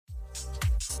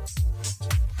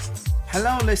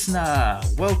Hello, listener.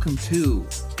 Welcome to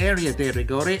Area de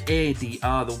Rigore,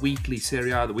 ADR, the weekly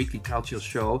Serie A, the weekly Calcio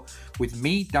show, with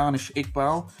me, Danish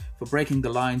Iqbal, for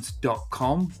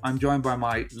BreakingTheLines.com. I'm joined by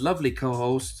my lovely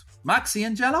co-host, Max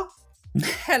Iangelo.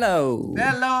 Hello.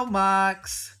 Hello,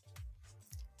 Max.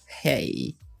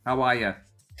 Hey. How are you?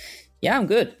 Yeah, I'm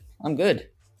good.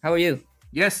 How are you?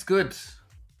 Yes, good.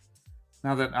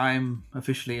 Now that I'm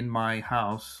officially in my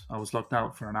house, I was locked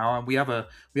out for an hour, and we have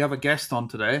a guest on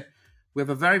today. We have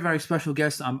a very, very special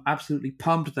guest. I'm absolutely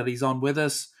pumped that he's on with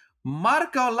us.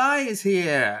 Marco Lai is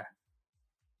here.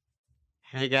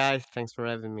 Hey guys, thanks for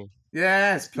having me.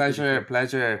 Yes,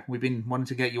 pleasure. We've been wanting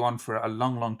to get you on for a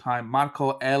long, long time.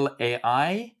 Marco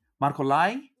Lai. Marco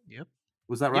Lai? Yep.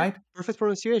 Was that right? Perfect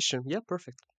pronunciation. Yeah,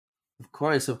 perfect. Of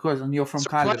course. And you're from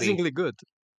Surprisingly Cagliari. good.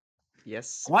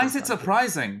 Yes. Why is it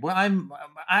surprising? Well,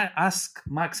 I ask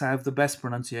Max. I have the best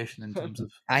pronunciation in terms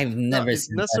of. I've never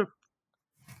seen that.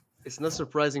 It's not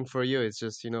surprising for you. It's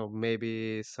just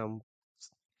maybe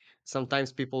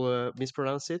sometimes people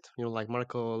mispronounce it. Like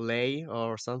Marco Lay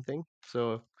or something.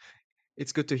 So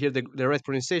it's good to hear the right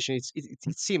pronunciation. It's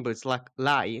simple. It's like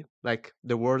lie, like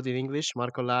the word in English,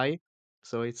 Marco Lai.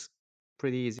 So it's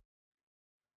pretty easy.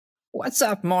 What's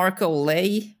up, Marco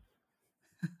Lay?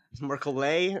 Marco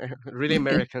Lay, really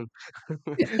American.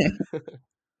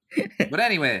 But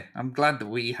anyway, I'm glad that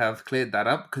we have cleared that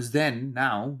up, because then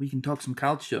now we can talk some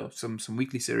calcio, some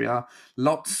weekly Serie A.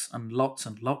 Lots and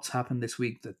lots happened this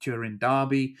week. The Turin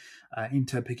derby,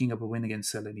 Inter picking up a win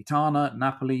against Salernitana,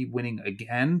 Napoli winning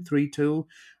again 3-2,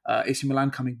 AC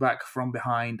Milan coming back from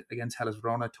behind against Hellas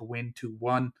Verona to win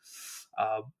 2-1.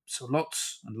 So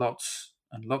lots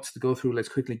to go through. Let's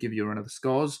quickly give you another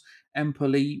scores.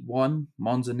 Empoli 1,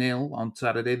 Monza 0 on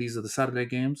Saturday. These are the Saturday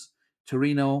games.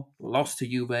 Torino lost to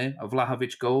Juve, a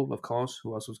Vlahovic goal, of course.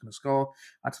 Who else was going to score?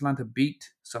 Atalanta beat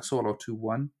Sassuolo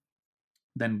 2-1.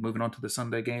 Then moving on to the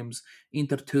Sunday games,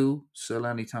 Inter 2,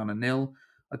 Salernitana 0.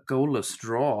 A goalless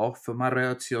draw for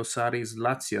Maurizio Sarri's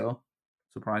Lazio.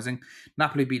 Surprising.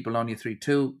 Napoli beat Bologna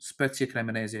 3-2. Spezia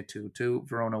Cremonese 2-2.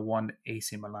 Verona 1,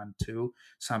 AC Milan 2.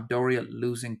 Sampdoria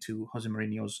losing to Jose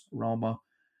Mourinho's Roma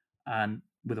and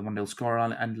with a 1-0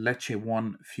 scoreline. And Lecce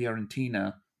 1,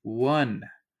 Fiorentina 1.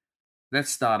 Let's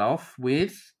start off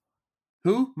with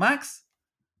who, Max?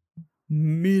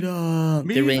 Milan.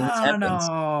 The reigning champions.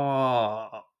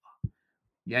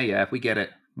 Yeah, we get it.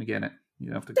 You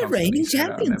don't have to the reigning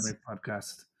champions on every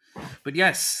podcast. But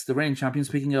yes, the reigning champions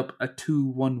picking up a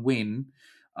 2-1 win.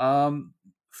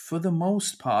 For the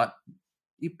most part,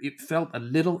 it felt a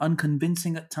little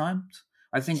unconvincing at times.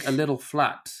 I think a little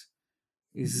flat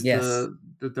is the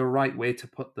right way to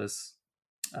put this.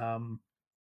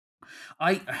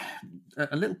 A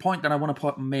little point that I want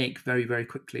to make very, very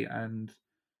quickly, and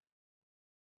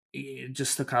it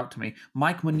just stuck out to me.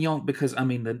 Mike Maignan, because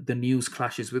the news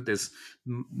clashes with this.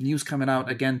 News coming out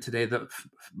again today that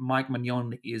Mike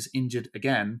Maignan is injured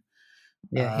again.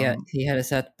 Yeah, he had a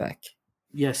setback.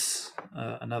 Yes,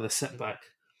 another setback,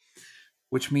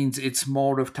 which means it's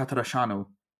more of Tatarusanu.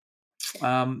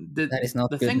 That is not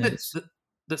the good thing news.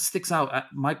 that sticks out.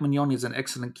 Mike Maignan is an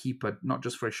excellent keeper, not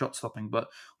just for his shot stopping, but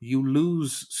you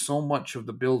lose so much of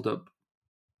the build-up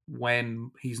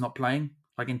when he's not playing.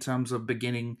 Like in terms of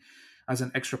beginning as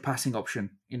an extra passing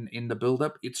option in the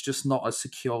build-up, it's just not a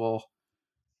secure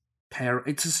pair.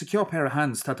 It's a secure pair of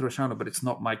hands, Tatarusanu, but it's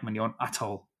not Mike Maignan at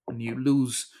all. And you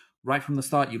lose right from the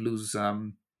start. You lose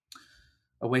a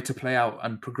way to play out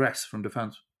and progress from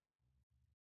defense.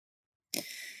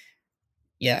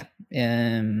 Yeah.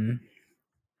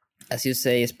 As you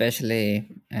say, especially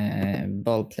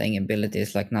ball playing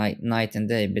abilities like night and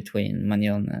day between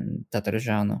Maignan and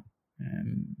Tatarusanu.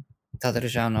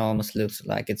 Tatarusanu almost looks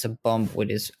like it's a bomb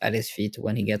at his feet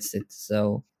when he gets it,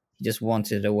 so he just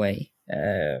wants it away.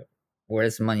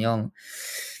 Whereas Maignan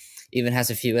even has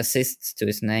a few assists to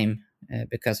his name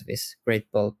because of his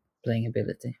great ball playing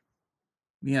ability.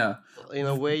 Yeah. In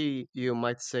a way, you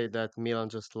might say that Milan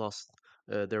just lost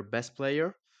their best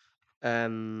player.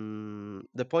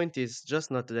 The point is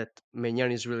just not that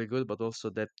Maignan is really good, but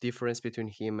also that difference between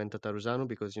him and Tatarusanu,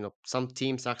 because some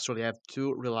teams actually have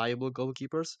two reliable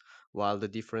goalkeepers, while the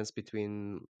difference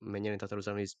between Maignan and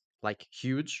Tatarusanu is like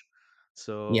huge.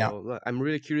 So Yeah. I'm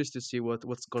really curious to see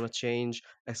what's gonna change,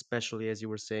 especially as you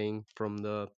were saying from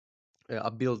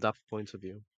a build-up point of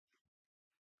view.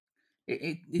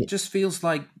 It just feels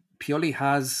like Pioli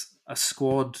has a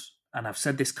squad, and I've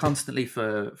said this constantly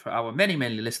for our many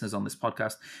listeners on this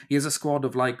podcast. He has a squad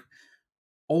of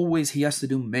always he has to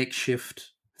do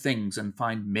makeshift things and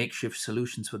find makeshift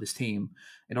solutions for this team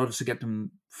in order to get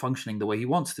them functioning the way he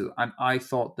wants to. And I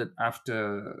thought that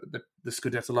after the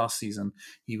Scudetto last season,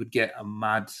 he would get a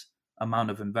mad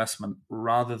amount of investment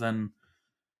rather than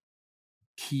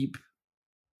keep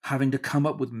having to come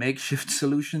up with makeshift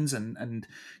solutions and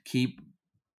keep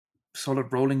sort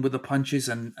of rolling with the punches.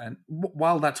 And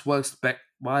while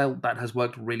while that has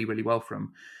worked really really well for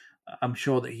him, I'm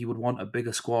sure that he would want a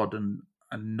bigger squad and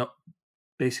not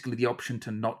basically the option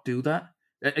to not do that.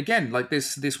 Again, like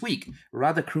this week,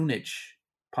 Rada Krunic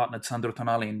partnered Sandro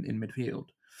Tonali in midfield.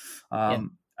 Yeah.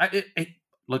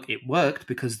 Look, it worked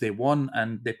because they won,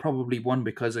 and they probably won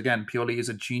because, again, Pioli is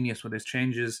a genius with his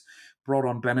changes. Brought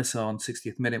on Benessa on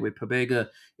 60th minute with Pobega.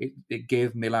 It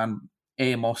gave Milan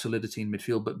A, more solidity in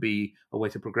midfield, but B, a way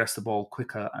to progress the ball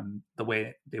quicker and the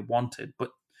way they wanted.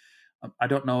 But I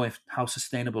don't know if how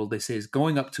sustainable this is.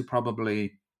 Going up to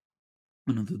probably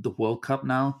the World Cup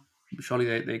now. Surely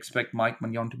they expect Mike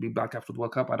Magnon to be back after the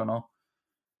World Cup. I don't know.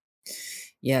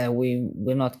 Yeah,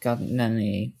 we've not gotten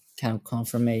any kind of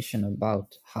confirmation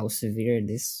about how severe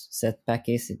this setback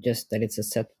is. It's just that it's a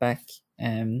setback,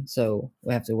 so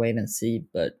we have to wait and see.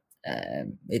 But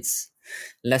it's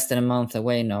less than a month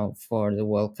away now for the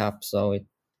World Cup, so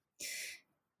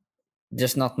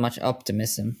there's not much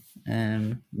optimism.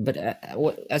 But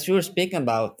as you were speaking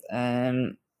about,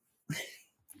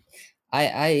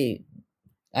 I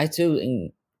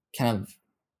too kind of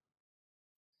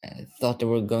thought there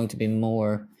were going to be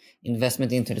more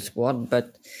investment into the squad,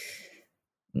 but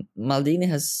Maldini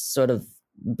has sort of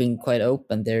been quite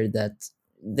open there that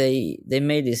they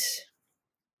made these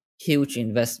huge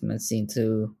investments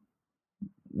into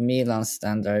Milan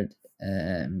standard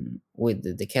with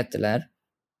the Ketteler,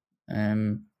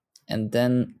 and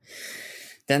then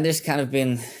there's kind of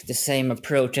been the same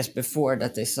approach as before,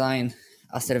 that they sign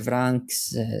Acer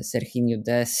Vranks, Serginho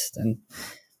Dest, and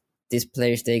these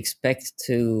players they expect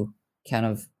to kind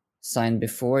of sign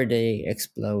before they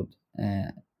explode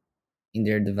in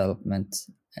their development.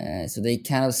 So they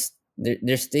kind of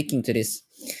they're sticking to this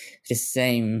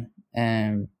same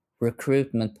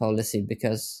recruitment policy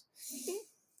because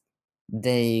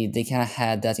they kind of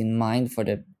had that in mind for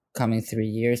the coming 3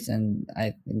 years, and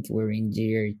I think we're in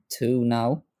year 2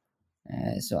 now.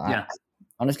 So Yeah.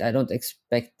 Honestly, I don't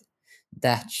expect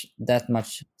that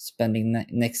much spending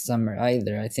next summer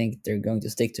either. I think they're going to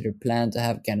stick to their plan to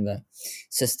have kind of a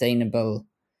sustainable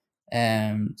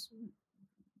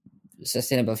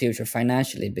future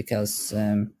financially, because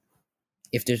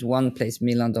if there's one place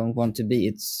Milan don't want to be,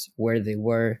 it's where they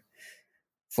were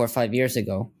 4 or 5 years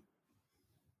ago.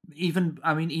 Even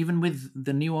with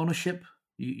the new ownership,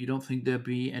 you don't think there'd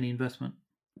be any investment?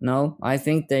 No, I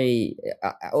think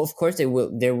of course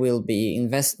there will be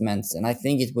investments, and I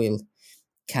think it will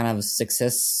kind of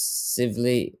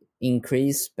successively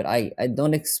increase, but I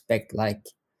don't expect like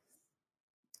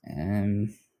the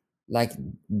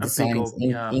signings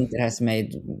Inter has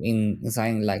made in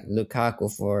signing like Lukaku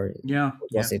for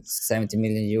was it 70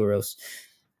 million euros.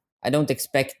 I don't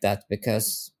expect that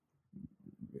because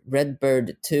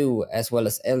Redbird 2 as well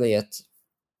as Elliot,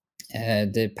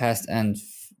 the past and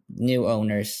new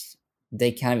owners,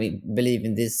 they kind of believe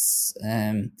in this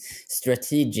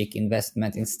strategic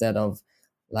investment instead of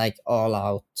like all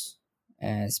out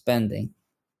spending.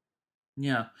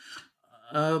 Yeah.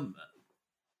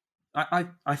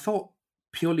 I thought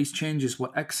Pioli's changes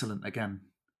were excellent again.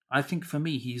 I think for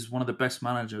me he's one of the best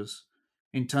managers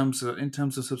in terms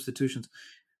of substitutions.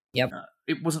 Yep.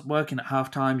 It wasn't working at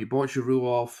halftime. You bought Giroud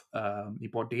off. You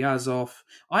bought Diaz off.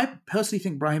 I personally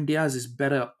think Brahim Diaz is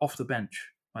better off the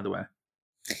bench, by the way.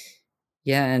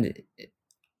 Yeah, and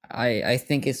I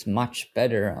think it's much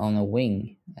better on a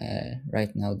wing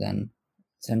right now than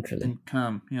centrally. In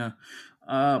Cam, yeah.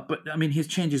 But I mean, his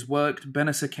changes worked.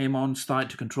 Benessa came on, started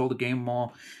to control the game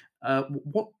more.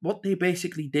 What they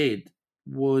basically did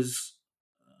was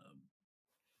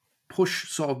push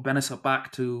sort of Benessa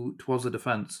back towards the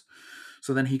defense,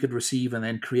 so then he could receive and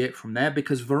then create from there.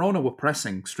 Because Verona were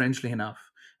pressing, strangely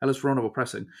enough, Hellas Verona were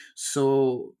pressing.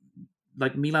 So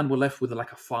like Milan were left with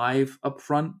like a 5 up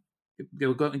front. They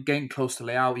were getting close to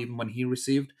Leao even when he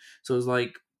received. So it was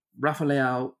like Rafa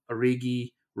Leao,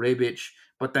 Origi, Rebic,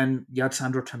 but then you had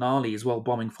Sandro Tonali as well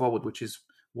bombing forward, which is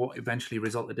what eventually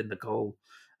resulted in the goal.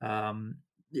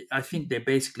 I think they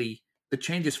basically, the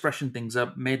changes freshened things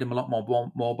up, made them a lot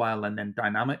more mobile and then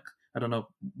dynamic. I don't know.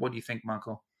 What do you think,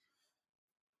 Marco?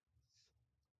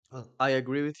 Well, I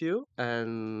agree with you.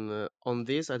 And on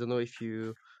this, I don't know if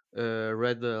you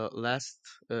read the last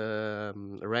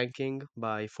ranking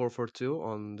by 442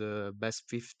 on the best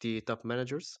 50 top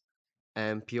managers,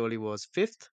 and Pioli was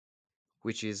fifth.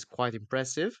 which is quite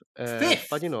impressive. Fifth,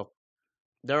 But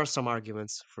there are some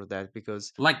arguments for that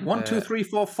because like one, two, uh, three,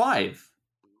 four, five.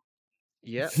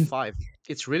 yeah, 5.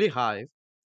 It's really high.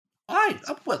 It's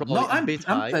Well, no, probably a bit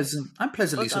high, I'm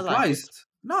pleasantly but I like it. surprised.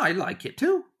 No, I like it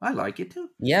too. I like it too.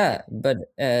 Yeah, but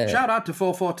Shout out to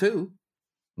 442.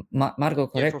 Marco,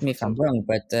 Yeah, correct me if I'm 442. wrong,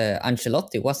 but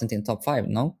Ancelotti wasn't in top 5,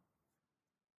 no?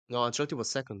 No, Ancelotti was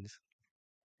second.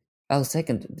 Oh,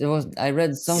 second. I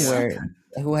read somewhere Second.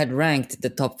 who had ranked the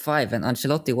top 5, and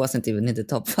Ancelotti wasn't even in the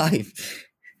top 5.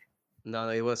 No,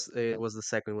 it was the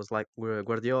second. It was like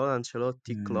Guardiola,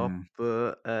 Ancelotti, Klopp.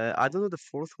 Hmm. I don't know the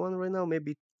fourth one right now.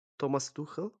 Maybe Thomas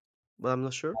Tuchel, but I'm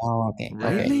not sure. Oh, okay,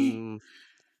 okay. Really?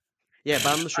 Yeah,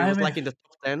 but I'm not sure. It I was mean, like in the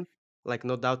top 10, like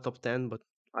no doubt top 10, but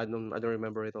I don't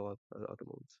remember it all at the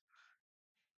moment.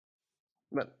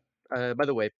 But by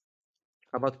the way,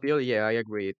 about Pioli, yeah, I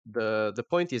agree. The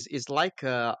point is like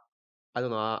I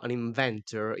don't know, an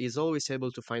inventor is always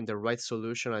able to find the right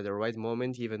solution at the right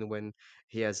moment, even when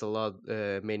he has a lot,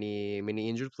 many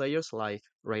injured players. Like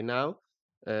right now,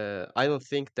 I don't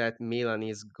think that Milan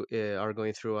are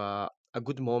going through a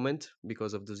good moment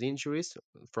because of those injuries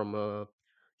from a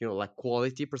like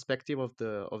quality perspective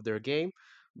of their game.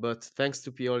 But thanks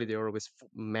to Pioli, they always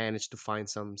manage to find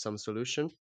some solution.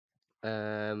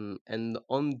 And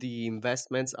on the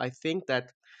investments, I think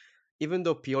that even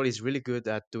though Pioli is really good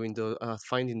at doing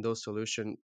finding those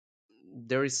solutions,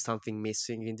 there is something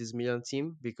missing in this Milan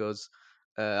team because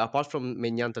apart from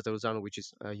Maignan Tataruzano, which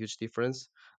is a huge difference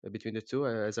between the two,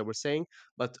 as I was saying,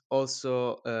 but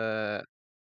also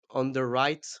on the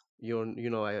right,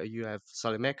 you have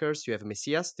Salemakers, you have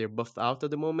Messias. They're both out at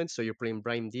the moment, so you're playing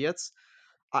Brahim Diaz.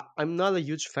 I'm not a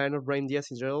huge fan of Brahim Diaz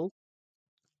in general.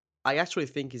 I actually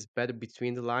think he's better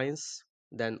between the lines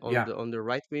than on yeah, the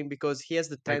right wing because he has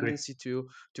the I agree. tendency to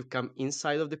come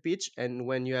inside of the pitch, and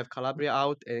when you have Calabria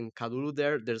out and Kadulu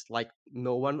there, there's like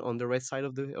no one on the right side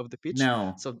of the pitch.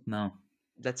 No, So no.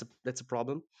 that's a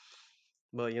problem.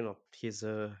 But he's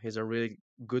a really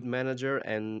good manager,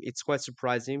 and it's quite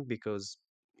surprising because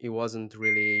he wasn't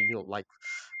really like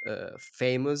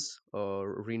famous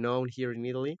or renowned here in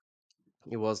Italy.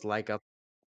 He was like a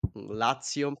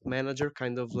Lazio manager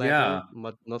kind of Yeah.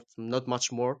 level, but not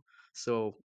much more.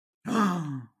 So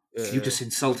You just good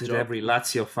insulted job. every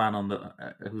Lazio fan on the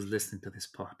who's listening to this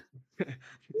pod.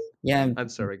 Yeah, I'm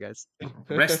sorry, guys.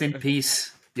 Rest in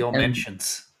peace, your and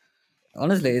mentions.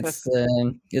 honestly,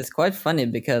 it's quite funny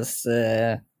because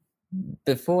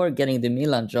before getting the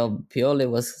Milan job, Pioli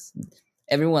was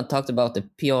everyone talked about the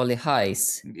Pioli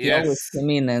highs. He always Yes. came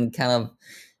in and kind of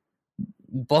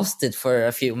bossed it for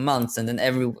a few months, and then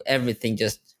everything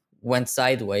just went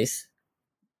sideways.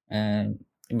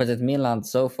 But at Milan,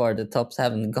 so far the tops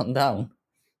haven't gone down.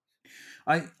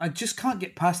 I just can't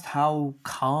get past how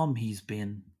calm he's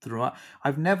been throughout.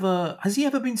 Has he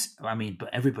ever been? I mean, but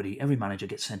every manager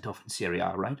gets sent off in Serie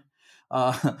A, right?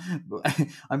 But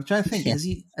I'm trying to think. Yeah.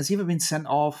 Has he ever been sent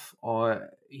off, or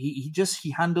he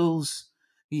handles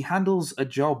a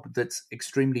job that's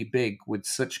extremely big with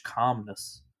such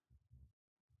calmness.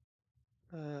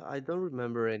 I don't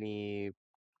remember any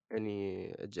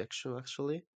ejection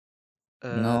actually.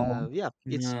 No. Yeah,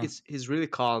 it's Yeah. it's he's really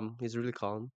calm. He's really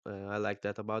calm. I like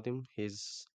that about him.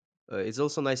 It's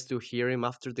also nice to hear him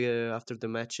after the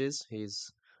matches.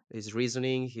 His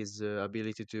reasoning, his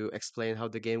ability to explain how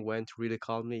the game went really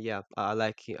calmly. Yeah, I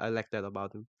like that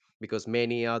about him because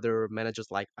many other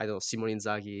managers like I don't know Simone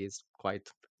Inzaghi is quite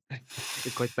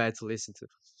it's quite bad to listen to.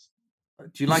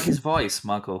 Do you like his voice,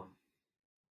 Marco?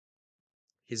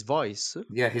 His voice.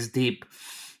 Yeah, his deep.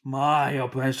 My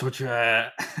oppressor.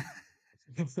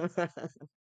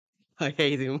 I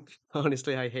hate him.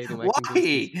 Honestly, I hate him. I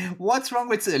think Why? What's wrong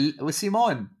with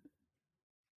Simon?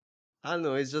 I don't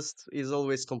know. It's just he's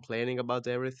always complaining about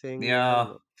everything. I don't Yeah,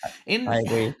 know. in I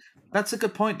agree. that's a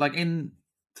good point. Like in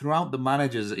throughout the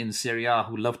managers in Serie A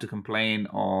who love to complain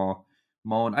or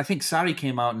moan, I think Sarri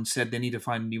came out and said they need to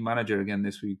find a new manager again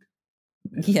this week.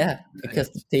 Yeah, because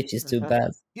the pitch is too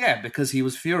bad. Yeah, because he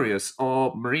was furious.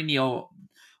 Or Mourinho,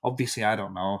 obviously, I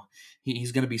don't know.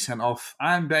 He's going to be sent off.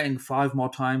 I'm betting 5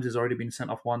 more times. He's already been sent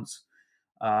off once.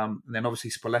 And then obviously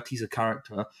Spalletti's a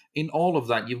character. In all of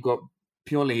that, you've got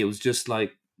Pioli, who's just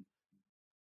like,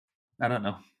 I don't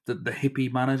know, the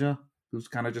hippie manager who's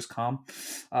kind of just calm.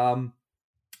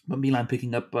 But Milan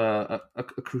picking up a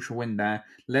crucial win there.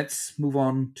 Let's move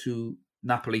on to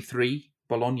Napoli 3,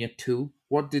 Bologna 2.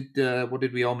 What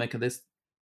did we all make of this?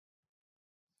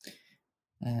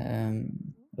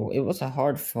 It was a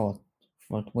hard fought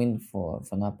win for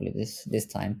Napoli this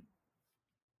time.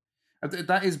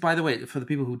 That is, by the way, for the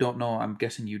people who don't know, I'm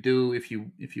guessing you do. If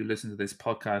you listen to this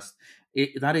podcast,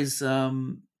 that is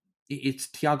it's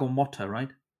Thiago Motta,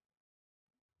 right?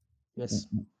 Yes,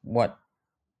 What?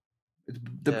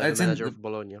 the It's in manager of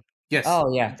Bologna. yes,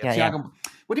 Oh yeah, yeah, yeah. Thiago.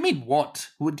 What do you mean? What?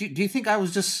 Do you think I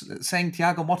was just saying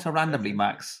Thiago Motta randomly,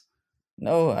 Max?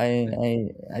 No, I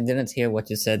didn't hear what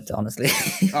you said, honestly.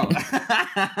 Oh.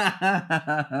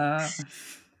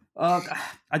 uh,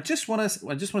 I just want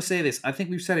to say this. I think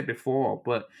we've said it before,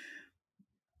 but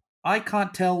I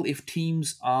can't tell if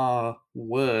teams are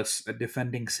worse at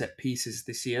defending set pieces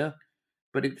this year,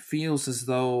 but it feels as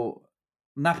though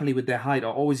Napoli, with their height,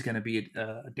 are always going to be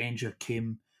a danger.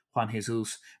 Kim, Juan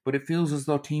Jesus, but it feels as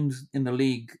though teams in the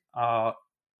league are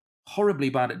horribly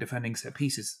bad at defending set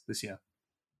pieces this year.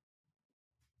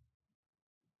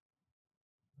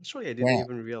 Actually, I didn't Yeah,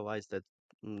 even realize that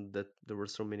there were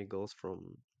so many goals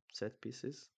from set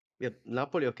pieces. Yeah,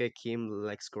 Napoli, okay, Kim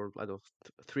like scored, I don't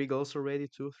know, 3 goals already,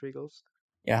 3 goals.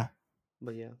 yeah,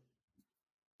 But yeah,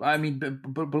 I mean,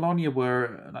 but Bologna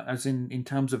were, as in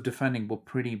terms of defending, were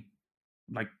pretty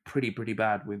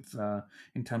bad with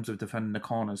in terms of defending the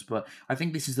corners. But I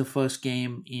think this is the first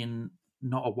game in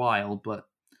not a while, but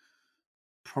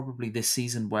probably this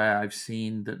season where I've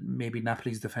seen that maybe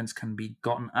Napoli's defense can be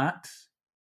gotten at.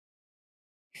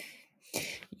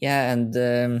 yeah, and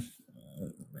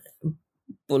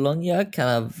Bologna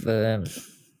kind of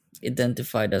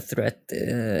identified a threat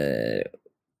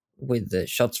with the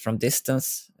shots from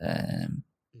distance.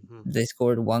 hmm They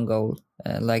scored one goal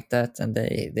like that, and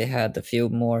they had a few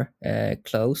more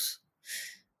close,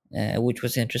 which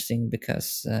was interesting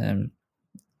because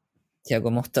Thiago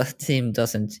Motta team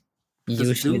doesn't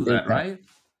Doesn't usually do do that, that. right?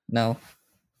 No,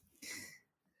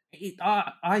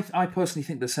 I personally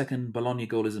think the second Bologna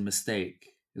goal is a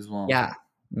mistake as well. yeah,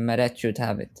 Meret should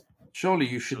have it. Surely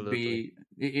you should absolutely. be.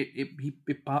 He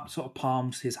sort of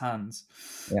palms his hands,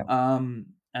 Yeah, and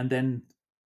then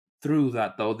through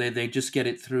that though they just get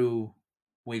it through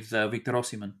with Victor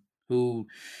Osimhen, who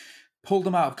pulled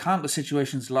them out of countless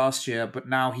situations last year, but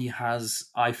now he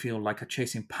has, I feel, like a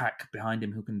chasing pack behind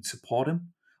him who can support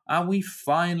him. Are we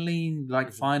finally,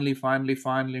 hmm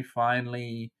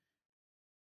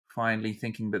finally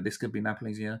thinking that this could be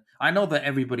Napoli's year? I know that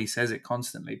everybody says it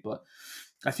constantly, but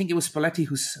I think it was Spalletti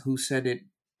who said it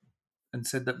and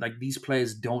said that like these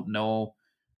players don't know,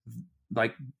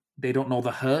 like they don't know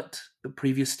the hurt the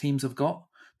previous teams have got.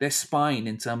 Their spine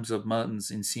in terms of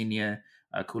Mertens, Insigne,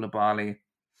 Koulibaly,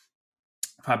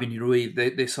 Fabian Rui,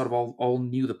 they sort of all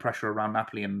knew the pressure around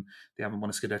Napoli and they haven't won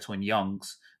a Scudetto in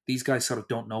Youngs. These guys sort of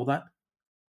don't know that.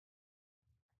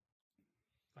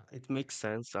 It makes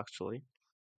sense actually,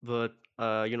 but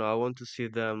I want to see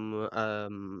them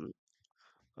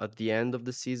at the end of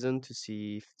the season to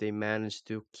see if they manage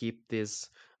to keep this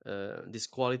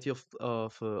quality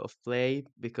of play,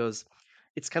 because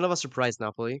it's kind of a surprise,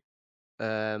 Napoli.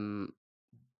 Um,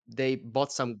 they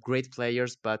bought some great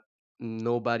players, but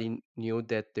nobody knew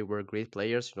that they were great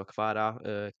players.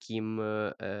 Kvara, Kim,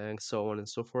 and so on and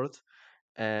so forth.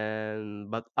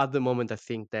 And but at the moment, I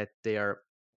think that they are,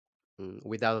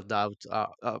 without a doubt,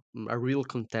 a real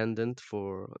contender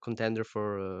for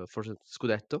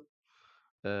Scudetto.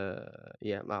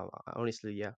 Yeah,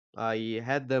 honestly, yeah, I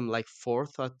had them like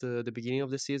fourth at the beginning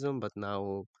of the season, but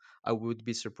now I would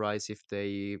be surprised if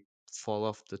they fall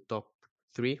off the top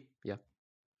three. Yeah.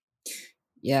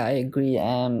 yeah, I agree.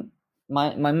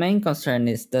 My main concern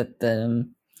is that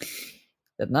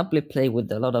Napoli play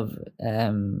with a lot of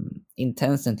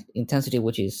intensity,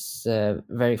 which is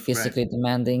very Right. physically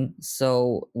demanding.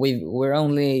 So we're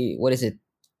only, what is it,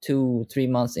 2-3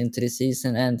 months into the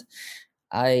season, and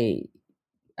I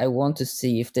I want to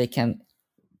see if they can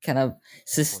kind of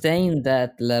sustain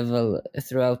that level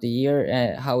throughout the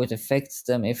year. How it affects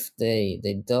them if they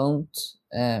don't.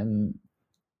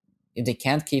 If they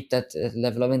can't keep that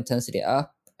level of intensity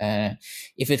up,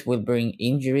 if it will bring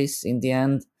injuries in the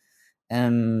end.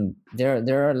 There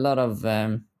are a lot of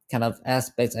kind of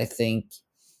aspects I think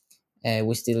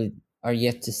we still are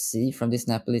yet to see from this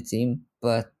Napoli team,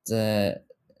 but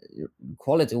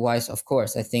quality wise, of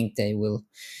course, I think they will,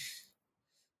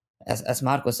 as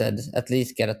Marco said, at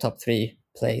least get a top three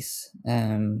place.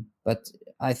 But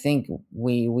I think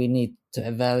we need to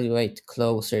evaluate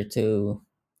closer to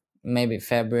maybe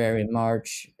February,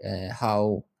 March,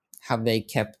 how have they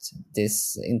kept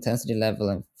this intensity level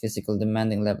and physical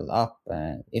demanding level up,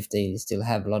 if they still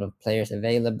have a lot of players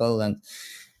available, and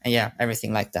yeah,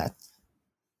 everything like that.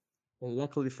 And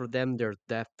luckily for them, their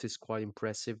depth is quite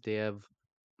impressive. They have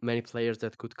many players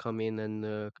that could come in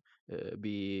and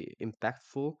be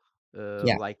impactful.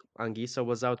 Yeah. Like Anguissa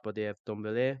was out, but they have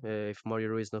Dombele. If Mario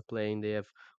Rui is not playing, they have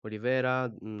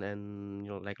Oliveira, and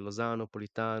like Lozano,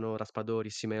 Politano,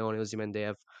 Raspadori, Simeone, Osimhen. They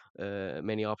have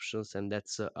many options, and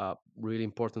that's a really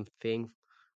important thing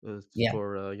Yeah.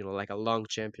 for like a long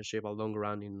championship, a long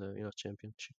run in the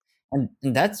championship.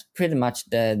 And that's pretty much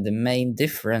the main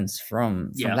difference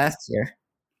from Yeah. last year.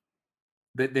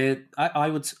 But I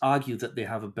would argue that they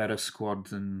have a better squad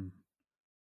than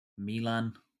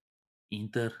Milan,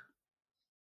 Inter,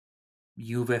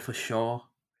 Juve for sure.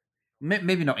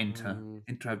 Maybe not Inter. Mm,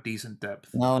 Inter have decent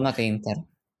depth. No, not Inter.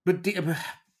 But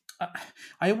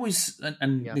I always,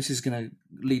 and yeah, this is going to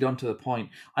lead on to the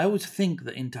point, I always think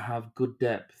that Inter have good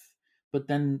depth, but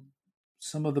then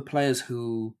some of the players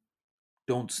who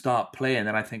don't start playing,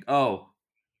 then I think, oh,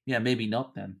 yeah, maybe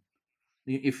not then.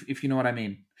 If you know what I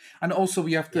mean. And also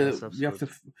yes, absolutely.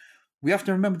 we have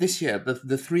to remember this year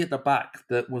the three at the back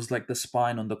that was like the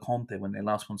spine on the Conte when they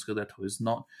last won Scudetto is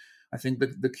not. I think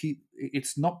the key,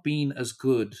 it's not been as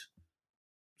good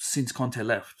since Conte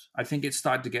left. I think it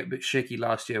started to get a bit shaky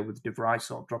last year with De Vrij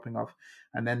sort of dropping off,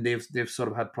 and then they've sort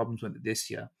of had problems with it this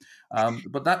year.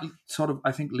 But that sort of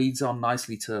I think leads on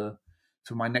nicely to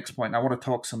my next point. I want to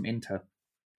talk some Inter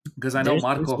because I know There's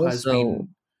Marco has also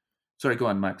been. Sorry, go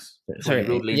on, Max. Before you sorry,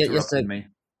 rudely just interrupted a me.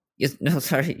 no,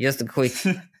 sorry, just a quick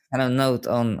kind of note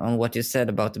on what you said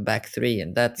about the back three,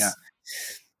 and Yeah. that's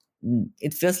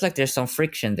it feels like there's some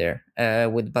friction there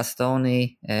with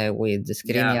Bastoni, with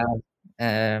Yeah.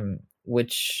 Skriniar,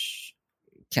 which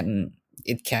can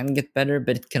it can get better,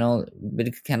 but it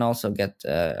can also get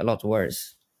a lot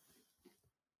worse.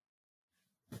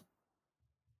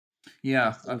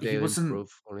 I Yeah. think He they'll wasn't.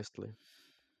 improve, honestly.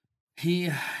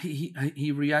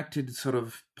 He reacted sort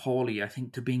of poorly, I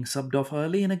think, to being subbed off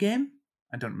early in a game.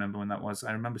 I don't remember when that was.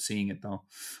 I remember seeing it though.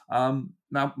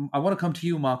 Now I want to come to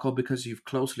you, Marco, because you've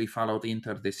closely followed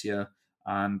Inter this year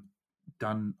and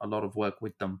done a lot of work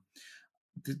with them.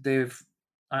 They've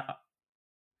uh,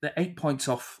 they're 8 points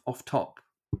off top.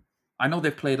 I know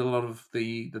they've played a lot of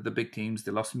the big teams.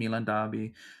 They lost to Milan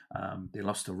derby, they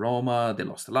lost to Roma, they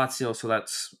lost to Lazio. So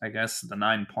that's I guess the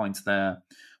 9 points there.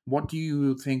 What do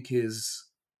you think is,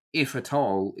 if at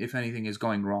all, if anything, is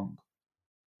going wrong?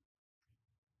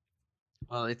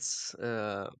 Well, it's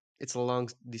a long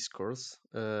discourse.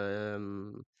 I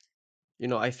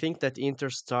think that Inter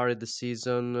started the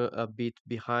season a bit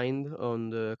behind on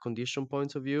the condition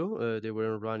point of view. They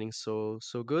weren't running so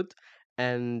good,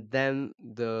 and then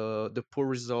the poor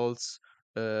results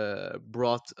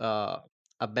brought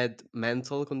a bad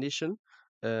mental condition,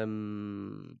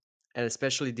 and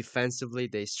especially defensively,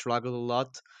 they struggled a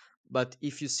lot. But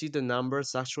if you see the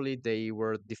numbers, actually, they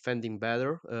were defending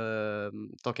better.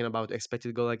 Talking about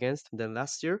expected goal against than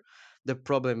last year. The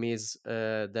problem is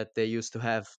that they used to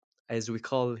have, as we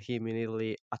call him in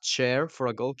Italy, a chair for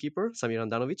a goalkeeper, Samir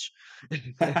Andanovic,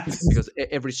 because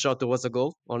every shot was a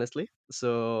goal, honestly.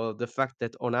 So the fact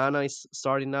that Onana is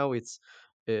starting now, it's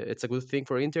a good thing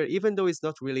for Inter, even though it's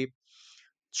not really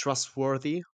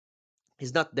trustworthy.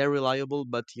 He's not that reliable,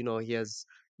 but he has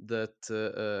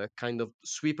that kind of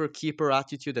sweeper keeper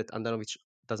attitude that Andanovic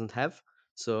doesn't have.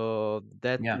 So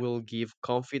that Yeah, will give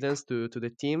confidence to the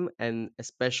team, and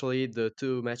especially the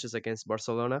two matches against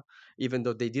Barcelona, even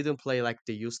though they didn't play like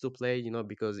they used to play,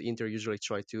 because Inter usually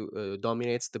try to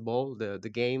dominate the ball, the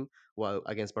game, while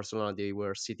against Barcelona they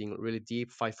were sitting really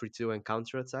deep, 5-3-2 and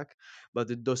counter attack. But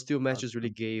those two matches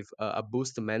really gave a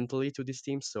boost mentally to this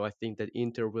team. So I think that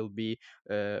Inter will be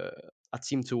uh, a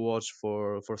team to watch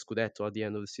for Scudetto at the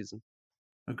end of the season.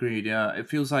 agreed. Yeah, it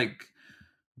feels like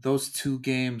those two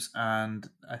games, and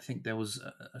I think there was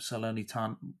a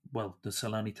Salernitana. Well, the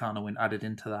Salernitana win added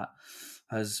into that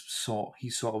he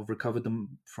sort of recovered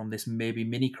them from this maybe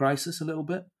mini crisis a little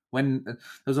bit. When there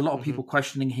was a lot of Hmm. people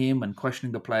questioning him and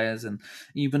questioning the players, and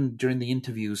even during the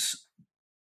interviews,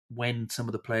 when some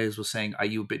of the players were saying, "Are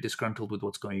you a bit disgruntled with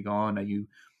what's going on? Are you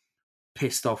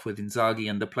pissed off with Inzaghi?"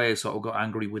 and the players sort of got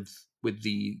angry with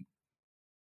the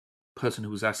person who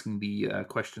was asking the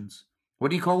questions. What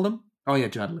do you call them? Oh yeah,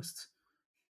 journalists.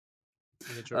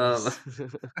 The Uh, journalists.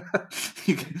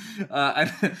 and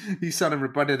he sort of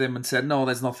rebutted him and said, "No,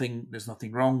 there's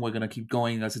nothing wrong. We're going to keep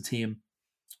going as a team."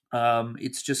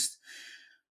 It's just,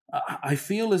 I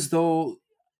feel as though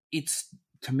it's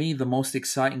to me the most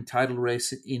exciting title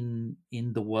race in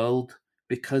the world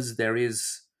because there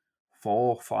is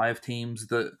 4, 5 teams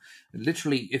that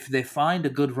literally, if they find a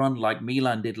good run like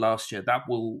Milan did last year,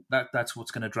 that's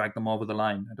what's going to drag them over the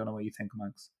line. I don't know what you think,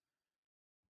 Max.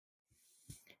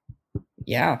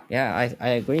 Yeah, I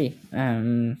agree.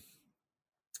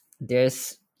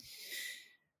 There's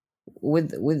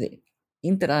with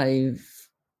Inter,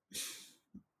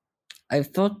 I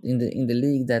thought in the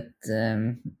league that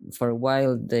for a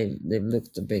while they've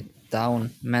looked a bit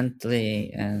down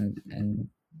mentally and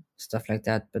stuff like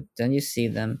that, but then you see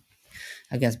them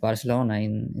against Barcelona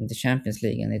in the Champions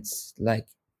League, and it's like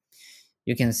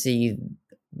you can see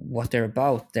what they're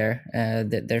about there,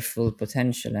 their full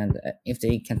potential, and if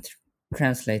they can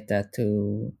translate that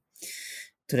to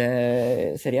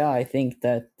the Serie A, I think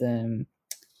that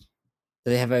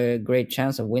they have a great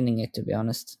chance of winning it. To be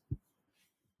honest.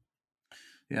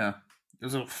 Yeah, it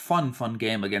was a fun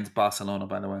game against Barcelona,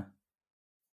 by the way.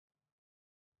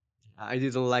 I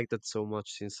didn't like that so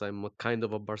much since I'm a kind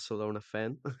of a Barcelona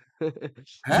fan. Huh?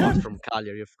 Apart from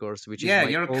Cagliari, of course, which is Yeah, my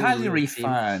you're a only real Cagliari team.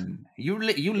 fan. You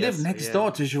live Yes, next I door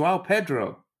am. to Joao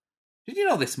Pedro. Did you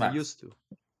know this, I Matt? used to.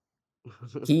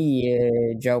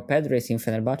 João Pedro is in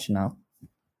Fenerbahce now.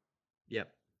 Yeah,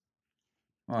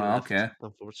 he Oh, left, okay.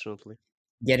 unfortunately.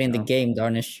 Get in the Oh. game,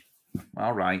 Darnish.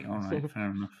 All right, fair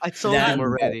enough. I told Yeah, him but-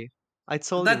 already. I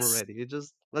told him That's- already. He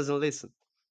just doesn't listen.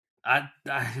 I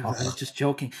was just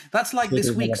joking. That's like this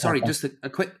week. Sorry, just a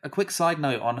quick side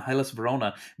note on Hellas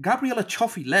Verona. Gabriela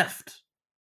Cioffi left.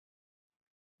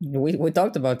 We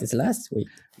talked about this last week.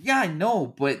 Yeah, I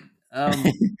know, but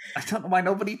I don't know why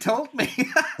nobody told me.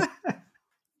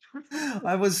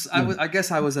 I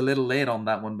guess I was a little late on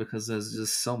that one because there's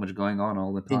just so much going on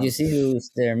all the time. Did you see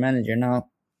who's their manager now?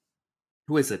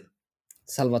 Who is it?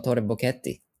 Salvatore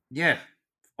Bocchetti. Yeah,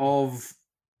 of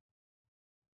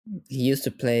He used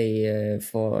to play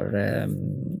for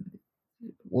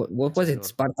what was it?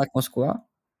 Spartak Moscow.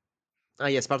 Ah,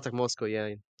 yeah, Spartak Moscow.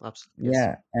 Yeah, absolutely. Yes.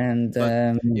 Yeah, and But,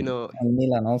 and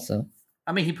Milan also.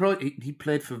 I mean, he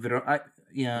played for Verona.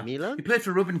 Yeah, Milan. he played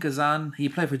for Rubin Kazan. He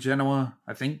played for Genoa,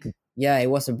 I think. Yeah, it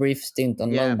was a brief stint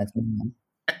on Yeah. loan at Milan.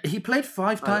 He played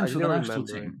 5 times for the don't national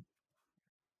remember. team.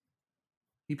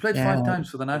 He played Yeah. 5 times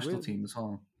for the national really? team as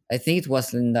well. I think it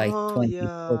was in like Oh,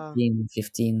 2014,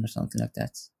 15 or something like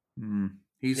that.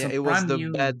 He's Yeah, a it was brand the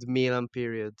new. bad Milan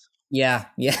period. Yeah.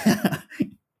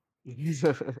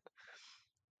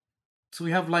 So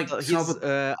we have like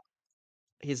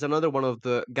He's another one of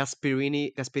the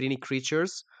Gasperini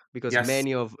creatures, because Yes.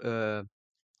 many of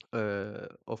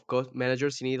coach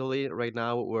managers in Italy right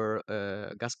now were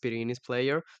Gasperini's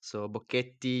player. So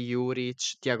Bocchetti,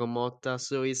 Juric, Thiago Motta.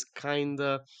 So he's kind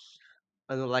of,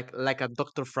 I don't know, like a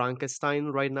Dr. Frankenstein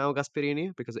right now,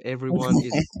 Gasperini, because everyone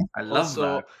is I love also.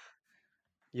 that.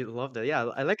 You love that, yeah.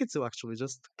 I like it too. Actually,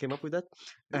 just came up with that.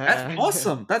 That's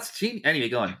awesome. That's genius. Anyway,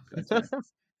 go on. Sorry.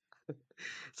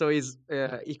 So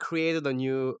he created a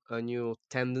new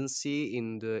tendency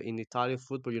in Italian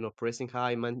football, pressing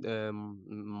high, man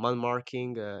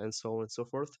marking, and so on and so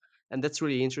forth, and that's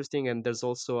really interesting. And there's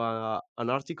also an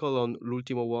article on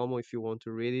L'Ultimo Uomo, if you want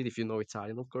to read it, if you know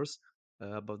Italian, of course,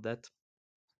 about that.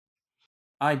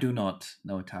 I do not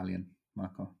know Italian,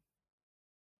 Marco.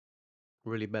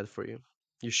 Really bad for you.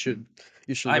 You should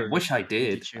I learn wish it. I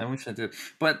did. teach you. I wish I did.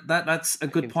 But that's a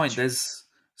good can point. teach you. There's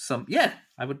some. Yeah,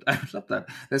 I would love that.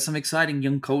 There's some exciting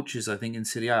young coaches, I think, in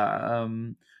Serie A.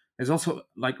 There's also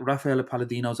like Raffaele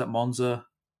Palladino's at Monza,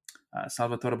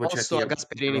 Salvatore Bocchetti. Also a at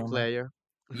Gasperini Verona. player.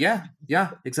 Yeah,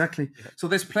 exactly. Yeah. So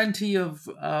there's plenty of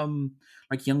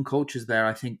like young coaches there.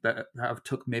 I think that have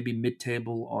took maybe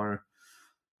mid-table or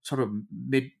sort of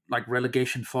mid like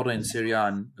relegation fodder in Serie A,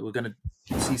 and we're going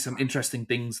to see some interesting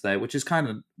things there, which is kind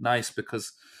of nice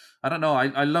because I don't know.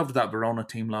 I loved that Verona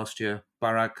team last year.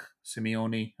 Barak,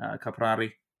 Simeone,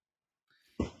 Caprari.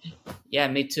 Yeah,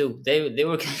 me too. They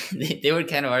were they were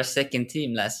kind of our second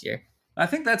team last year. I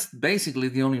think that's basically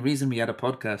the only reason we had a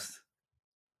podcast.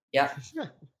 Yeah.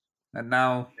 And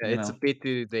now It's a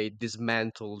pity they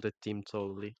dismantled the team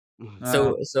totally.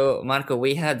 So Marco,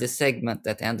 we had this segment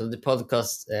at the end of the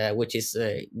podcast, which is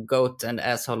GOAT and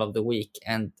Asshole of the Week,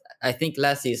 and I think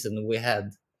last season we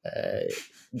had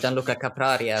Gianluca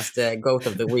Caprari as the GOAT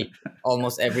of the Week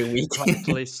almost every week.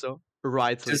 Rightly so.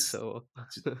 Rightly Just- so.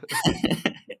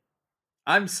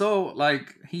 I'm so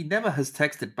like he never has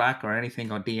texted back or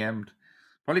anything or DM'd.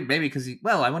 Probably maybe because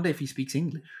I wonder if he speaks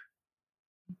English.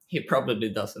 He probably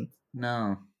doesn't.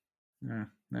 No,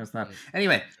 there's not.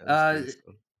 Anyway, So.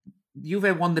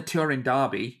 Juve won the Turin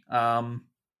derby.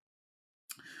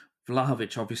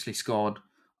 Vlahovic obviously scored.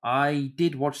 I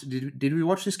did watch. Did we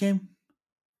watch this game?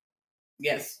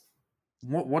 Yes.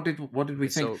 What did we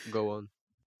think? So go on.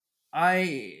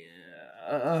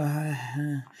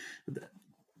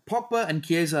 Pogba and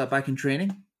Chiesa are back in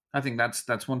training. I think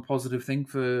that's one positive thing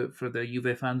for the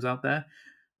Juve fans out there.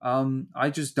 I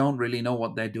just don't really know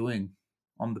what they're doing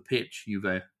on the pitch,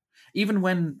 Juve. Even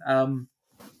when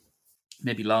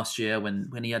maybe last year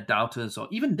when he had doubters, or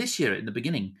even this year in the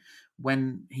beginning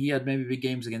when he had maybe big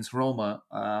games against Roma,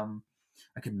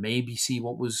 I could maybe see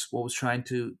what was trying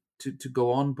to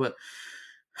go on, but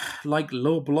like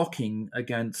low blocking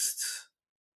against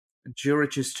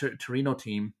Juric's Torino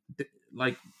team,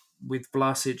 like with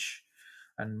Vlasic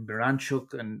and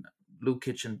Miranchuk and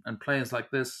Lukic and players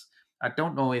like this, I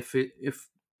don't know if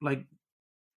like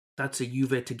that's a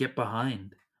Juve to get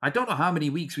behind. I don't know how many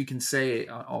weeks we can say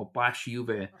or bash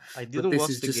Juve, I but didn't this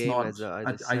watch is the just game not. as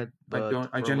I said, I but don't.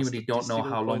 I from a genuinely don't know statistical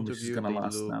how long point of this is view, going to they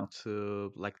last now. looked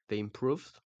like they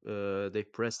improved. They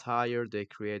pressed higher, they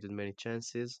created many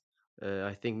chances.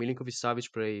 I think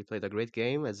Milinkovic-Savic played a great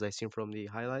game, as I seen from the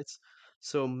highlights.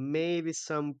 So maybe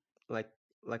some like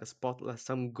like a spot, like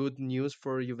some good news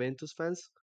for Juventus fans.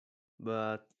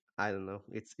 But I don't know.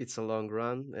 It's a long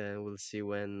run, and we'll see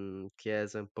when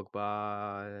Chiesa and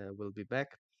Pogba will be back.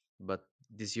 But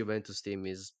this Juventus team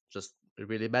is just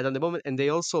really bad at the moment, and they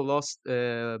also lost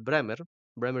Bremer.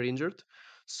 Bremer injured,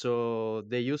 so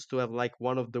they used to have like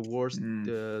one of the worst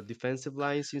Mm. defensive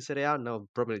lines in Serie A. Now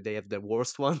probably they have the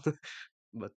worst one,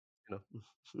 but you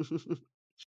know.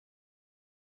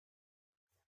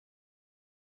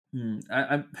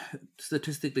 I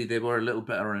statistically they were a little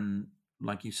better, and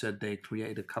like you said, they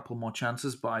created a couple more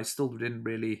chances, but I still didn't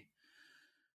really.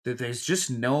 There's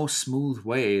just no smooth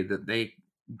way that they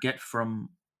get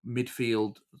from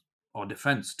midfield or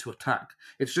defense to attack.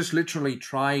 It's just literally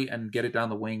try and get it down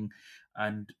the wing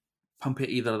and pump it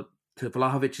either to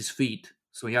Vlahovic's feet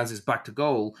so he has his back to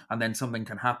goal and then something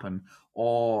can happen,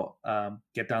 or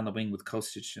get down the wing with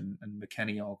Kostic and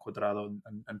McKennie or Quadrado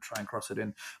and try and cross it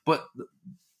in. But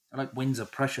like wins are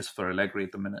precious for Allegri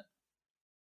at the minute.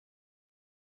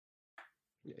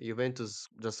 Yeah, Juventus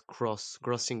just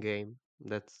crossing game.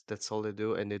 That's all they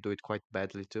do, and they do it quite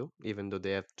badly too. Even though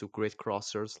they have two great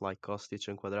crossers like Kostic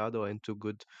and Cuadrado, and two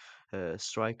good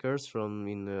strikers from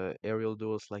in aerial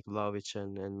duels like Vlahovic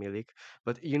and Milik.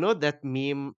 But you know that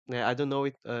meme? I don't know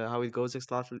it how it goes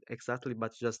exactly,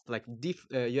 but just like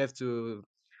you have to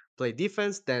play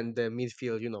defense, then the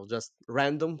midfield, just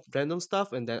random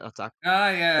stuff, and then attack. Ah,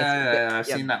 yeah, That's that, I've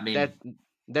yeah, seen that that meme.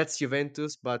 that's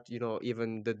Juventus, but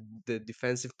even the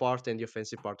defensive part and the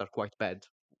offensive part are quite bad.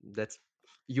 That's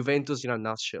Juventus in a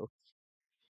nutshell.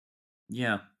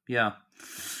 Yeah, yeah.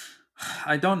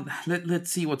 I don't.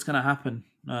 Let's see what's going to happen.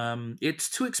 It's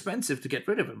too expensive to get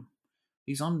rid of him.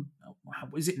 He's on.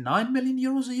 Is it 9 million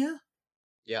euros a year?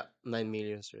 Yeah, 9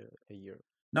 million a year.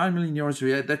 9 million euros a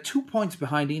year. They're 2 points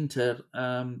behind Inter.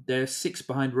 They're six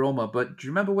behind Roma. But do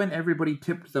you remember when everybody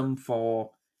tipped them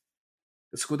for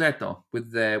the Scudetto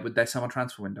with their summer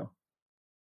transfer window?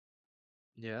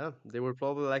 Yeah, they were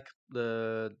probably like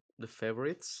the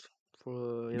favorites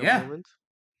for in a Yeah, moment.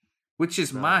 which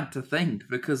is Now, mad to think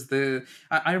because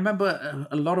I remember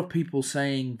a lot of people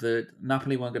saying that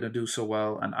Napoli weren't going to do so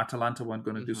well and Atalanta weren't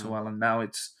going to do so hmm well, and now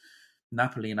it's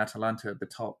Napoli and Atalanta at the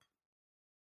top.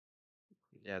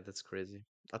 yeah, that's crazy.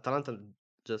 Atalanta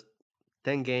just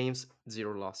 10 games,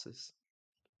 0 losses.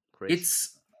 Crazy.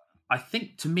 It's, I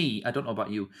think, to me, I don't know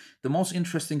about you, the most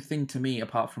interesting thing to me,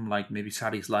 apart from like maybe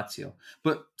Sarri's Lazio,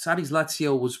 but Sarri's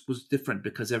Lazio was different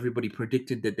because everybody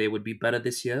predicted that they would be better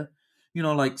this year. You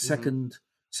know, like hmm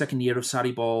second year of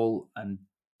Sarri ball and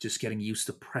just getting used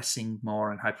to pressing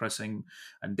more and high pressing,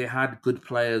 and they had good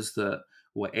players that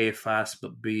were A fast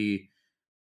but B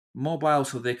mobile,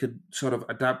 so they could sort of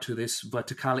adapt to this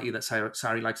verticality that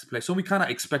Sarri likes to play. So we kind of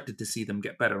expected to see them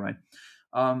get better, right?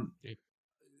 Um,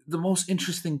 the most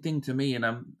interesting thing to me, and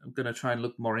I'm going to try and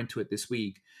look more into it this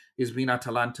week, is been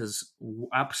Atalanta's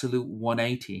absolute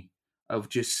 180 of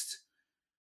just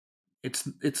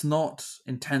it's not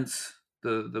intense.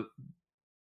 The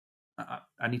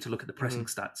I need to look at the hmm pressing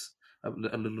stats a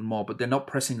little more, but they're not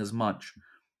pressing as much.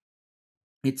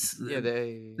 It's Yeah,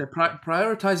 they're yeah.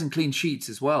 prioritizing clean sheets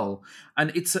as well,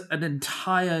 and it's an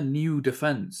entire new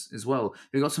defense as well.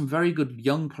 They've got some very good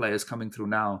young players coming through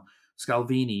now: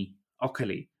 Scalvini,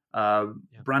 Ocali,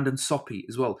 Yeah. Brandon Soppy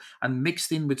as well, and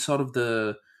mixed in with sort of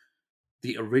the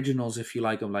originals, if you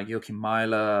like, of like Joachim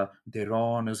Myler,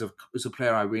 Deron is a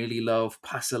player I really love,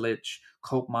 Pasalic,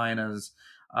 Cope Miners.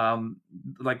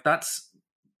 Like that's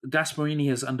Gasparini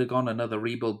has undergone another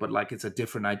rebuild, but like it's a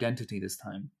different identity this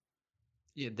time.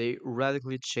 Yeah, they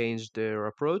radically changed their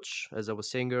approach. As I was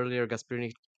saying earlier,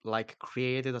 Gasperini like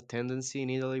created a tendency in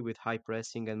Italy with high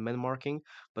pressing and man marking,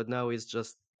 but now it's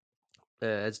just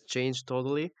has changed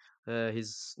totally.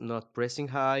 He's not pressing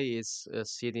high. He's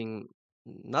sitting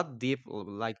not deep,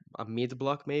 like a mid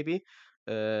block maybe,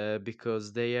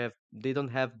 because they don't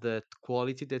have the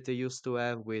quality that they used to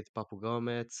have with Papu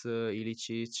Gomez,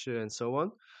 Ilicic, and so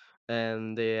on.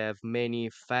 And they have many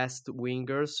fast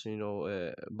wingers.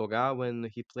 Boga when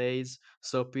he plays,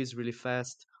 Sopi is really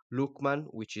fast. Lukman,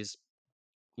 which is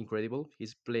incredible.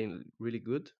 He's playing really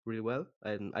good, really well,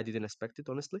 and I didn't expect it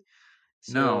honestly.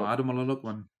 No, So Adam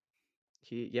Malolukman.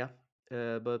 yeah,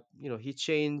 but he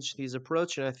changed his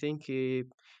approach, and I think he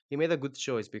made a good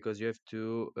choice because you have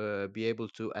to be able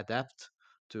to adapt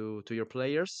to your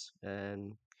players,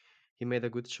 and he made a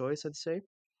good choice, I'd say.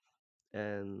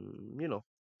 And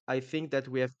I think that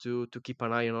we have to keep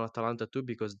an eye on Atalanta too,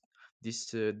 because this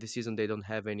season they don't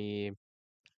have any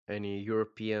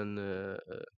European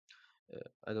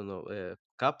I don't know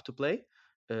cup to play.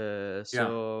 Yeah.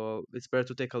 So it's better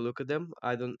to take a look at them.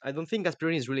 I don't think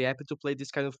Gasperini is really happy to play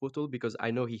this kind of football, because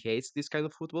I know he hates this kind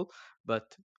of football.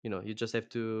 But you just have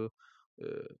uh,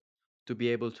 to be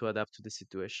able to adapt to the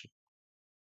situation.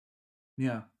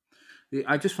 Yeah.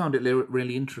 I just found it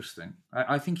really interesting.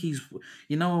 I think he's,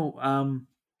 you know,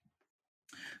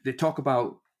 they talk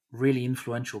about really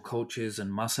influential coaches,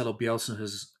 and Marcelo Bielsa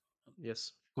has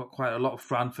Yes. got quite a lot of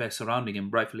fanfare surrounding him,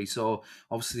 rightfully so.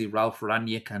 Obviously, Ralph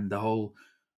Rangnick and the whole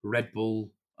Red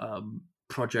Bull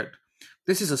project.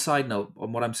 This is a side note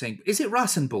on what I'm saying. Is it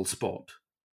Rasenball sport?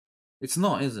 It's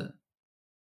not, is it?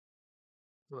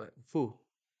 Right. Fu.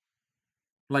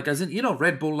 Like, as in,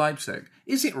 Red Bull Leipzig.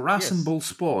 Is it Yes. Rasenball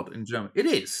sport in German? It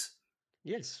is.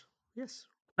 Yes. Yes.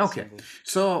 Okay. Symbol.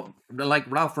 So, like,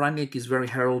 Ralph Rangnick is very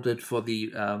heralded for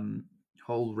the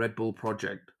whole Red Bull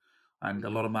project, and a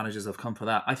Hmm. lot of managers have come for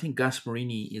that. I think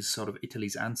Gasparini is sort of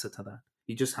Italy's answer to that.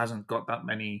 He just hasn't got that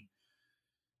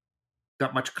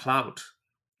much clout.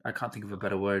 I can't think of a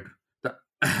better word. That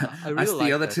I as really the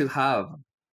like other that. two have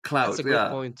That's a clout. great Yeah.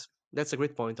 point. That's a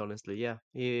great point, honestly. Yeah,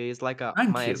 he's like a Thank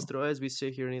you. maestro, as we say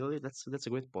here in Italy. That's a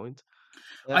great point.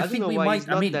 I I don't think know we why might. he's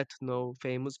I not mean, that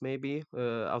famous, maybe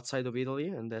outside of Italy,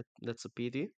 and that's a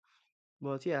pity.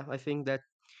 But yeah, I think that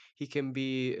he can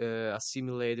be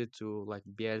assimilated to like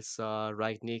Bielsa,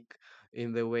 Rangnick,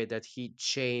 in the way that he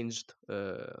changed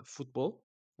football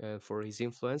for his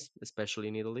influence, especially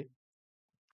in Italy.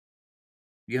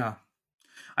 yeah.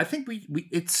 I think we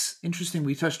it's interesting.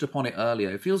 We touched upon it earlier.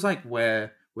 It feels like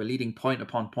we're leading point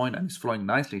upon point, and it's flowing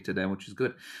nicely today, which is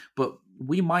good. But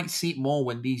we might see it more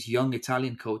when these young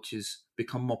Italian coaches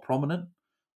become more prominent.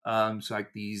 So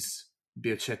like these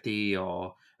Biacetti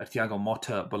or Thiago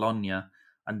Motta at Bologna,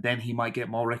 and then he might get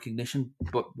more recognition.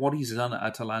 But what he's done at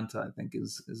Atalanta, I think,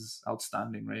 is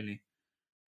outstanding. Really.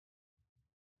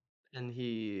 And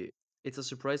it's a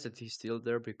surprise that he's still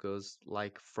there, because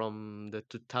like from the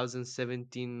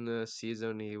 2017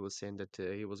 season he was saying that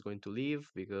he was going to leave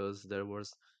because there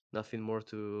was nothing more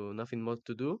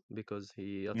to do, because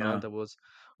he Yeah. Atalanta was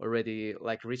already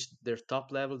like reached their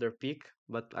top level, their peak,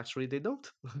 but actually they don't.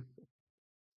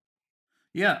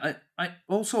 Yeah, I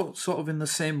also sort of in the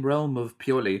same realm of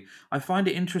Pioli. I find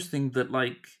it interesting that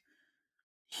like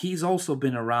he's also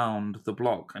been around the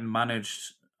block and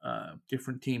managed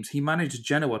different teams. He managed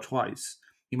Genoa twice.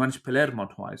 He managed Palermo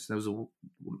twice. There was a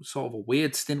sort of a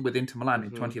weird stint with Inter Milan in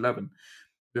Hmm. 2011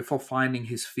 before finding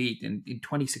his feet in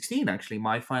 2016. Actually,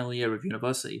 my final year of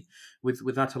university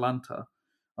with Atalanta.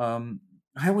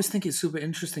 I always think it's super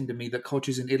interesting to me that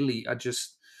coaches in Italy are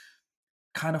just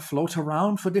kind of float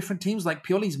around for different teams. Like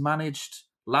Pioli's managed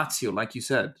Lazio, like you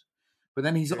said, but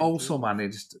then he's also Fiorentina.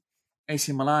 managed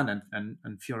AC Milan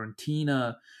and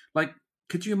Fiorentina. Like,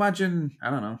 could you imagine? I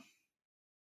don't know,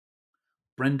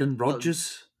 Brendan Well,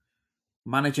 Rodgers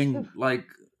managing like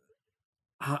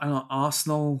I don't know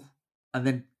Arsenal and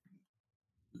then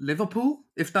Liverpool,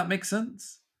 if that makes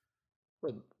sense.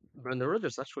 well, Brendan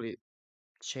Rodgers actually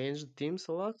changed teams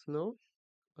a lot. No,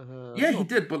 Yeah, he no.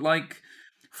 did, but like,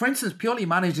 for instance, Pioli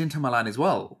managed Inter Milan as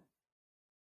well.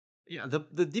 Yeah,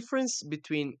 the difference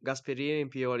between Gasperini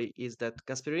and Pioli is that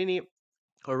Gasperini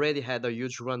already had a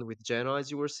huge run with Genoa,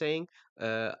 as you were saying.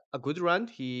 A good run.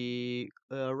 He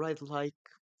arrived like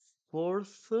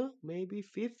fourth, maybe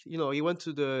fifth. He went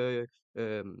to the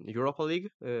Europa League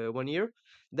 1 year.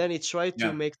 Then he tried to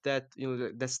Yeah, make that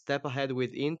the step ahead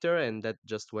with Inter, and that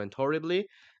just went horribly.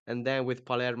 And then with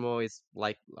Palermo, it's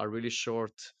like a really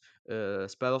short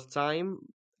spell of time.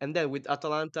 And then with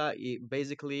Atalanta, he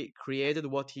basically created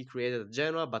what he created at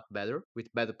Genoa, but better, with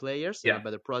better players and a yeah,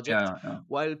 better project. yeah.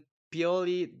 While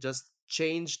Pioli just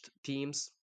changed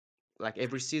teams like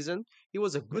every season. He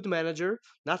was a good manager,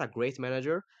 not a great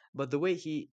manager, but the way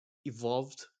he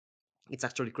evolved, it's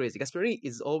actually crazy. Gasperini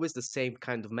is always the same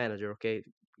kind of manager. Okay,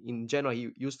 in Genoa he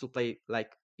used to play like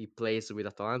he plays with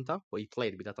Atalanta, or he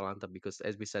played with Atalanta, because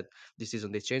as we said, this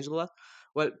season they changed a lot.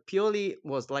 Well, Pioli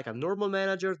was like a normal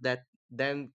manager that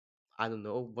then I don't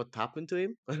know what happened to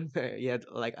him. He had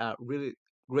like a really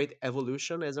great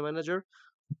evolution as a manager,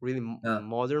 really Yeah.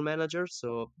 modern manager.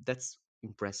 So that's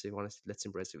impressive. Honestly, that's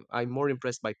impressive. I'm more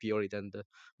impressed by Pioli than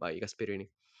by Gasperini.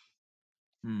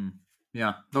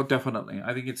 Yeah, no, definitely.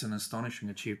 I think it's an astonishing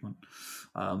achievement.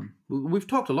 We've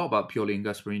talked a lot about Pioli and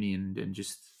Gasparini and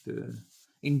just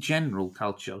in general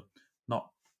culture,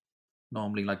 not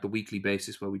normally like the weekly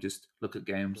basis where we just look at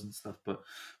games and stuff. But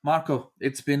Marco,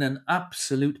 it's been an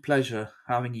absolute pleasure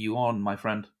having you on, my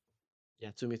friend.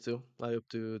 Yeah, to me too. I hope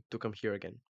to come here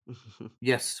again.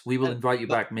 Yes, we will And invite you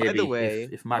but back maybe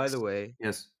if by Max. the way,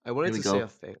 Yes, I here wanted we to say a go.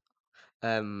 thing.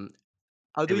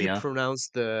 How do Here we you are. pronounce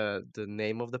the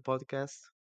name of the podcast?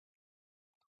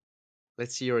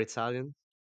 Let's see your Italian,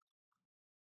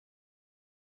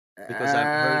 because I've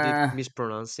heard it Uh,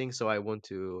 mispronouncing, so I want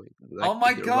to like oh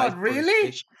my give the right God, really?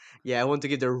 pronunciation. Yeah, I want to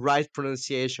give the right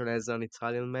pronunciation as an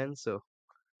Italian man. So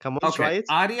come on, try Okay, it.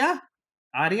 Aria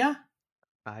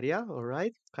Aria, all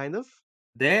right, kind of.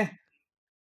 de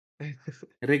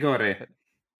rigore.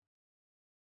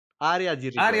 Aria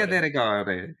di Aria de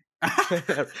rigore.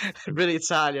 rigore. Really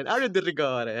Italian. Aria di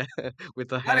rigore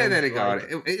with a Aria de hand like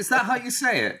rigore. Is that how you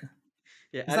say it?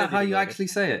 yeah, Is aria that di how you rigore. actually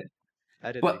say it?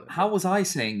 Aria di But rigore. how Yeah. was I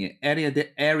saying it? Area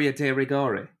de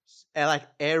rigore. And like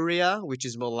area, which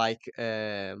is more like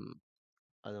I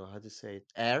don't know how to say it.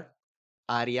 Air.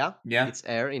 Aria. Yeah, It's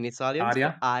air in Italian. So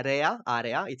aria.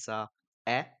 area, it's a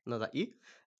e, not a i.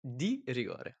 Di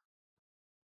rigore.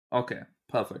 Okay,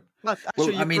 perfect. But Well,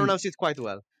 actually, I you mean, pronounce it quite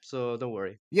well, so don't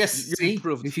worry. yes. You See,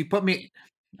 improved. if you put me,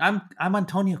 I'm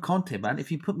Antonio Conte, man.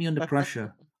 If you put me under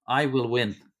pressure, I will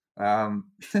win.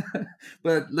 Um,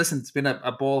 but listen, it's been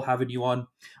a ball having you on.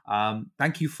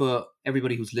 Thank you for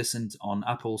everybody who's listened on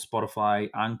Apple, Spotify,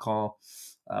 Anchor,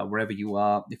 wherever you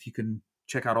are. If you can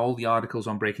check out all the articles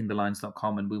on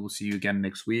breakingthelines.com, and we will see you again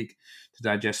next week to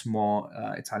digest more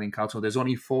Italian culture. There's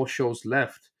only 4 shows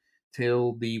left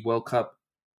till the World Cup.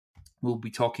 We'll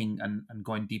be talking and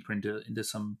going deeper into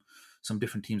some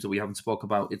different teams that we haven't spoke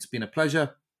about. It's been a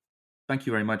pleasure. Thank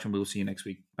you very much, and we will see you next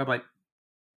week. Bye bye.